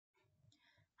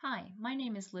Hi, my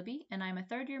name is Libby, and I'm a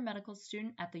third-year medical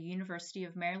student at the University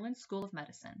of Maryland School of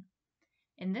Medicine.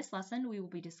 In this lesson, we will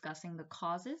be discussing the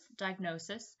causes,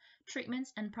 diagnosis,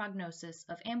 treatments, and prognosis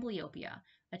of amblyopia,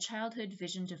 a childhood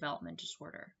vision development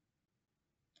disorder.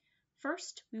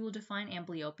 First, we will define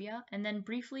amblyopia and then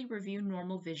briefly review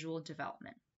normal visual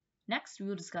development. Next, we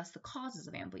will discuss the causes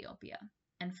of amblyopia.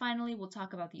 And finally, we'll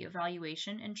talk about the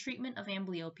evaluation and treatment of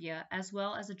amblyopia as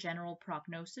well as a general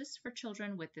prognosis for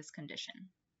children with this condition.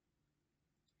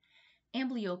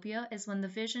 Amblyopia is when the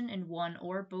vision in one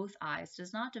or both eyes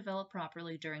does not develop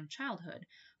properly during childhood,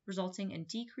 resulting in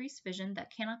decreased vision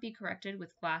that cannot be corrected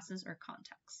with glasses or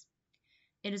contacts.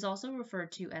 It is also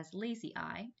referred to as lazy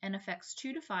eye and affects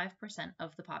 2 to 5%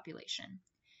 of the population.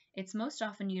 It's most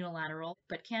often unilateral,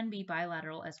 but can be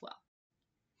bilateral as well.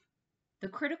 The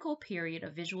critical period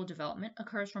of visual development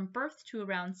occurs from birth to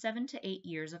around 7 to 8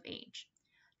 years of age.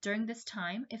 During this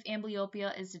time, if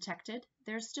amblyopia is detected,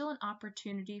 there is still an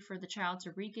opportunity for the child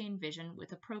to regain vision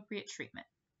with appropriate treatment.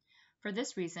 For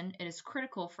this reason, it is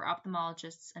critical for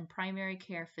ophthalmologists and primary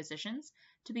care physicians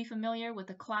to be familiar with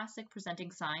the classic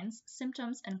presenting signs,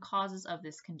 symptoms, and causes of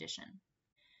this condition.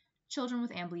 Children with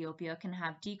amblyopia can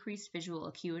have decreased visual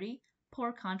acuity,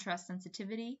 poor contrast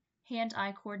sensitivity,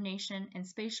 hand-eye coordination, and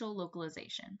spatial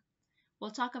localization. We'll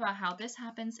talk about how this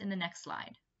happens in the next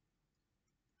slide.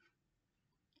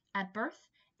 At birth,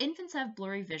 infants have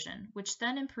blurry vision, which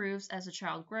then improves as the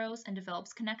child grows and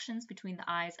develops connections between the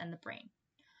eyes and the brain.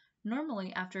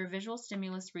 Normally, after a visual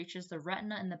stimulus reaches the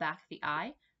retina in the back of the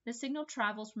eye, the signal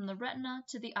travels from the retina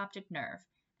to the optic nerve,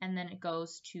 and then it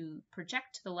goes to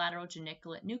project to the lateral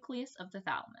geniculate nucleus of the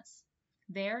thalamus.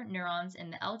 There, neurons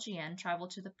in the LGN travel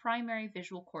to the primary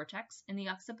visual cortex in the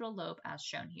occipital lobe as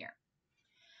shown here.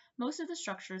 Most of the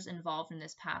structures involved in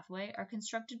this pathway are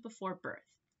constructed before birth.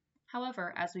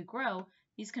 However, as we grow,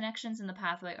 these connections in the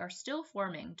pathway are still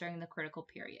forming during the critical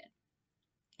period.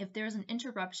 If there is an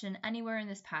interruption anywhere in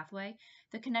this pathway,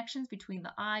 the connections between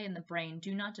the eye and the brain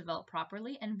do not develop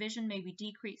properly and vision may be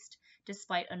decreased,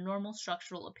 despite a normal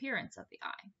structural appearance of the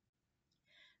eye.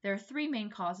 There are 3 main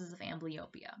causes of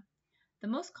amblyopia. The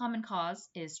most common cause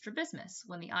is strabismus,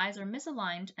 when the eyes are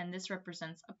misaligned, and this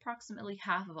represents approximately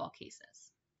half of all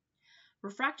cases.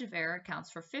 Refractive error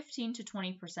accounts for 15 to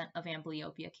 20% of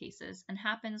amblyopia cases and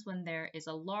happens when there is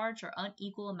a large or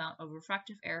unequal amount of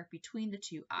refractive error between the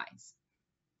 2 eyes.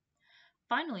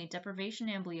 Finally, deprivation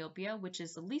amblyopia, which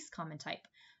is the least common type,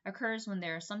 occurs when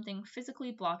there is something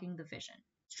physically blocking the vision.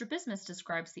 Strabismus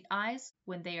describes the eyes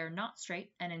when they are not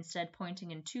straight and instead pointing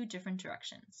in 2 different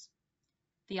directions.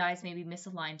 The eyes may be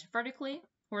misaligned vertically,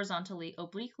 horizontally,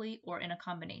 obliquely, or in a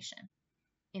combination.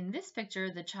 In this picture,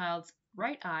 the child's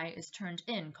right eye is turned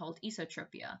in, called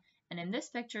esotropia, and in this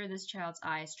picture, this child's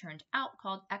eye is turned out,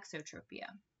 called exotropia.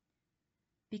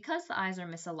 Because the eyes are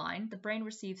misaligned, the brain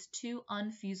receives 2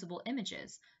 unfusible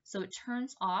images, so it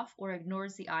turns off or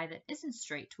ignores the eye that isn't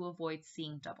straight to avoid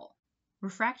seeing double.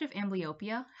 Refractive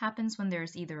amblyopia happens when there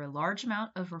is either a large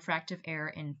amount of refractive error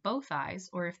in both eyes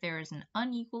or if there is an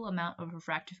unequal amount of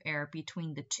refractive error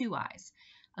between the 2 eyes,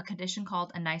 a condition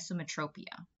called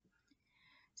anisometropia.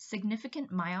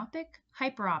 Significant myopic,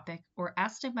 hyperopic, or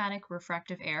astigmatic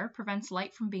refractive error prevents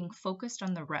light from being focused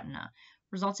on the retina,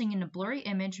 resulting in a blurry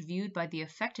image viewed by the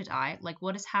affected eye, like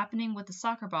what is happening with the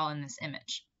soccer ball in this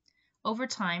image. Over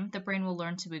time, the brain will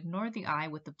learn to ignore the eye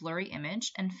with the blurry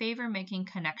image and favor making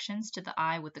connections to the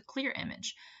eye with the clear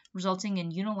image, resulting in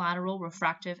unilateral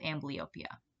refractive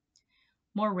amblyopia.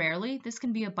 More rarely, this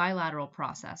can be a bilateral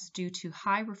process due to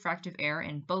high refractive error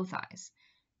in both eyes.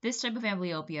 This type of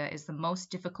amblyopia is the most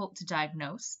difficult to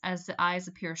diagnose, as the eyes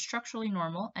appear structurally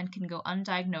normal and can go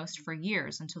undiagnosed for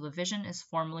years until the vision is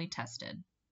formally tested.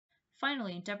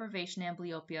 Finally, deprivation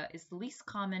amblyopia is the least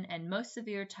common and most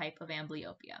severe type of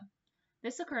amblyopia.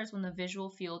 This occurs when the visual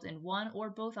field in one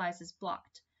or both eyes is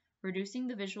blocked, reducing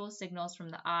the visual signals from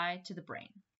the eye to the brain.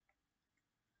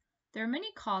 There are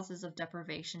many causes of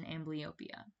deprivation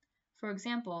amblyopia. For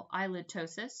example, eyelid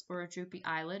ptosis, or a droopy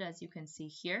eyelid, as you can see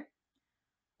here,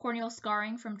 corneal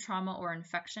scarring from trauma or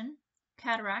infection,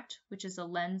 cataract, which is a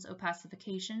lens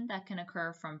opacification that can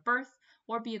occur from birth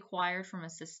or be acquired from a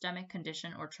systemic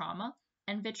condition or trauma,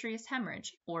 and vitreous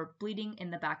hemorrhage, or bleeding in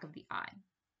the back of the eye.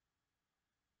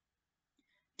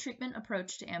 Treatment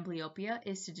approach to amblyopia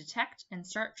is to detect and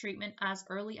start treatment as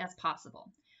early as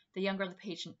possible. The younger the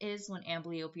patient is when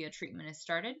amblyopia treatment is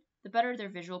started, the better their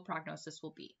visual prognosis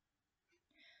will be.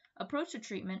 Approach to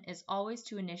treatment is always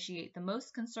to initiate the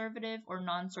most conservative or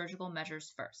non-surgical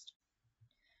measures first.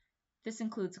 This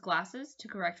includes glasses to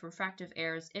correct refractive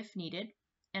errors if needed,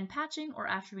 and patching or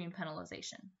atropine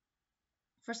penalization.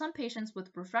 For some patients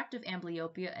with refractive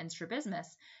amblyopia and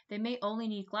strabismus, they may only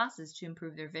need glasses to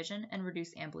improve their vision and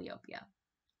reduce amblyopia.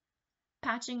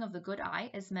 Patching of the good eye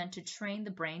is meant to train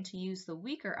the brain to use the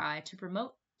weaker eye to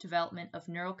promote development of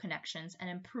neural connections and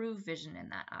improve vision in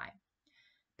that eye.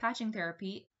 Patching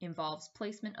therapy involves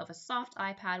placement of a soft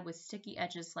eye pad with sticky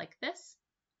edges like this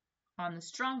on the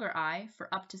stronger eye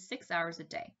for up to 6 hours a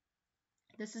day.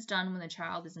 This is done when the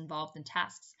child is involved in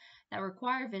tasks that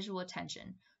require visual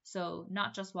attention, so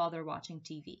not just while they're watching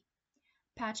TV.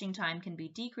 Patching time can be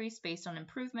decreased based on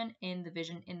improvement in the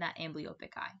vision in that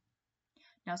amblyopic eye.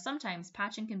 Now, sometimes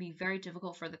patching can be very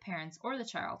difficult for the parents or the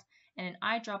child, and an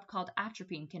eye drop called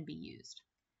atropine can be used.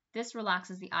 This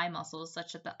relaxes the eye muscles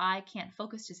such that the eye can't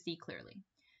focus to see clearly.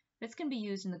 This can be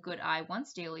used in the good eye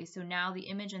once daily, so now the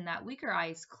image in that weaker eye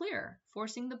is clear,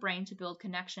 forcing the brain to build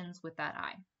connections with that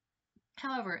eye.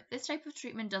 However, this type of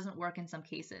treatment doesn't work in some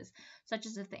cases, such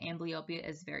as if the amblyopia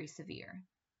is very severe.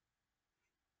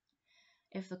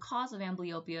 If the cause of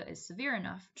amblyopia is severe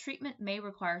enough, treatment may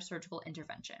require surgical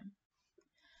intervention.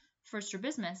 For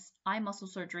strabismus, eye muscle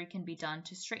surgery can be done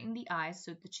to straighten the eyes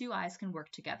so the two eyes can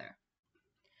work together.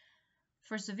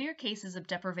 For severe cases of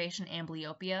deprivation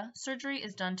amblyopia, surgery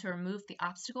is done to remove the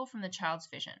obstacle from the child's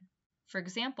vision. For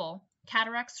example,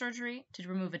 cataract surgery to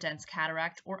remove a dense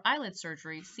cataract or eyelid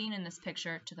surgery seen in this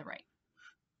picture to the right.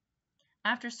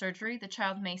 After surgery, the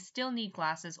child may still need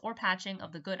glasses or patching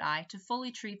of the good eye to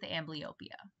fully treat the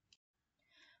amblyopia.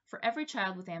 For every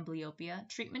child with amblyopia,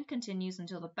 treatment continues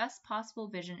until the best possible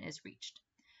vision is reached.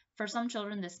 For some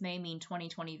children, this may mean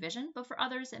 20/20 vision, but for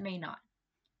others, it may not.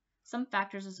 Some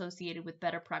factors associated with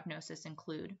better prognosis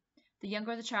include the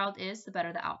younger the child is, the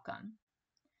better the outcome.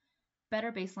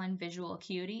 Better baseline visual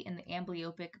acuity in the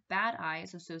amblyopic bad eye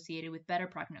is associated with better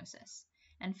prognosis.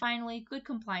 And finally, good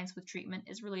compliance with treatment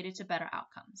is related to better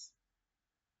outcomes.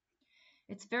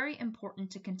 It's very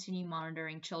important to continue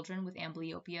monitoring children with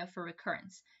amblyopia for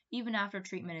recurrence, even after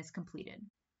treatment is completed.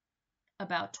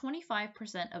 About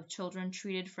 25% of children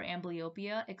treated for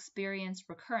amblyopia experience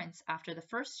recurrence after the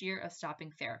first year of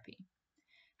stopping therapy.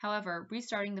 However,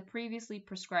 restarting the previously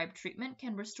prescribed treatment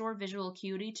can restore visual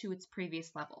acuity to its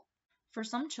previous level. For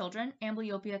some children,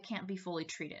 amblyopia can't be fully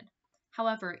treated.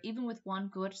 However, even with one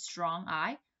good, strong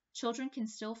eye, children can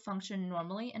still function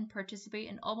normally and participate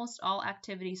in almost all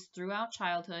activities throughout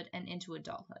childhood and into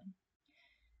adulthood.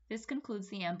 This concludes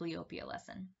the amblyopia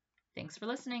lesson. Thanks for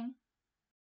listening.